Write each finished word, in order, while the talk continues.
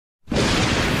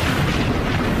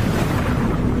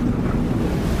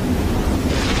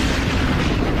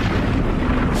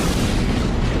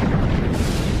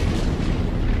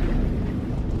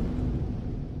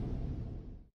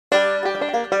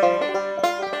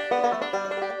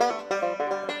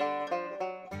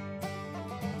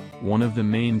One of the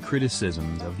main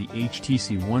criticisms of the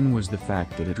HTC One was the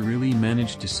fact that it really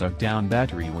managed to suck down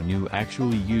battery when you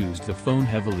actually used the phone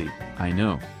heavily. I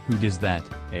know, who does that,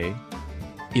 eh?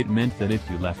 It meant that if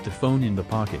you left the phone in the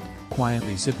pocket,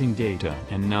 quietly sipping data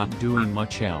and not doing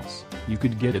much else, you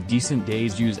could get a decent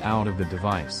day's use out of the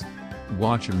device.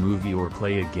 Watch a movie or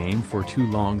play a game for too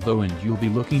long though and you'll be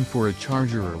looking for a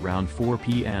charger around 4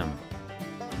 p.m.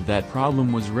 That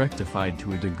problem was rectified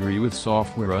to a degree with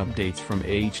software updates from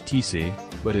HTC,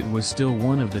 but it was still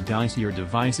one of the dicier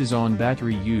devices on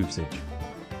battery usage.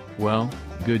 Well,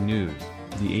 good news,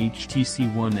 the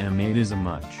HTC One M8 is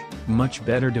a much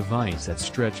better device at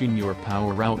stretching your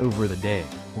power out over the day,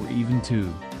 or even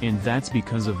two, and that's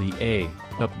because of the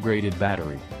upgraded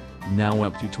battery. Now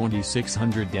up to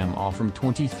 2600 mAh from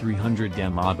 2300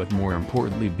 mAh, but more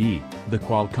importantly the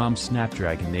Qualcomm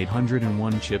Snapdragon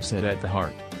 801 chipset at the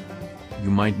heart. You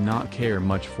might not care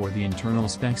much for the internal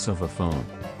specs of a phone,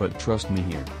 but trust me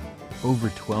here. Over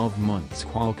 12 months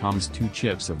Qualcomm's two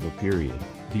chips of the period,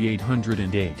 the 800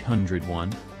 and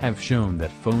 801, have shown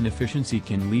that phone efficiency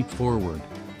can leap forward.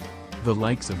 The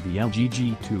likes of the LG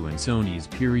G2 and Sony's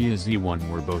Xperia Z1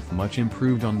 were both much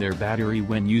improved on their battery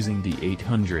when using the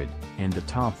 800, and the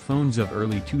top phones of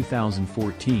early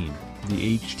 2014,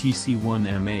 the HTC One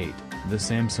M8, the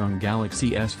Samsung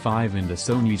Galaxy S5 and the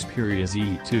Sony Xperia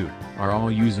Z2, are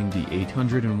all using the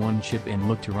 801 chip and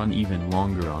look to run even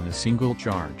longer on a single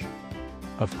charge.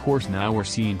 Of course now we're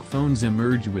seeing phones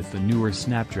emerge with the newer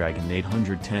Snapdragon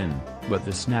 810, but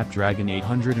the Snapdragon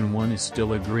 801 is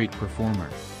still a great performer.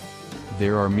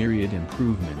 There are myriad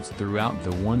improvements throughout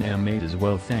the One M8 as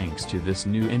well thanks to this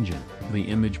new engine. The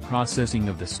image processing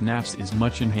of the snaps is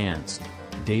much enhanced.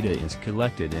 Data is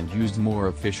collected and used more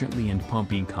efficiently and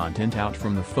pumping content out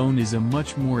from the phone is a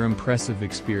much more impressive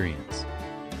experience.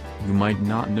 You might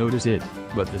not notice it,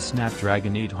 but the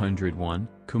Snapdragon 801,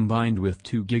 combined with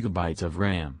 2 GB of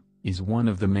RAM, is one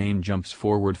of the main jumps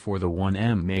forward for the One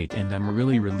M8 and I'm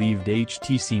really relieved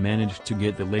HTC managed to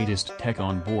get the latest tech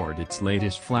on board its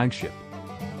latest flagship.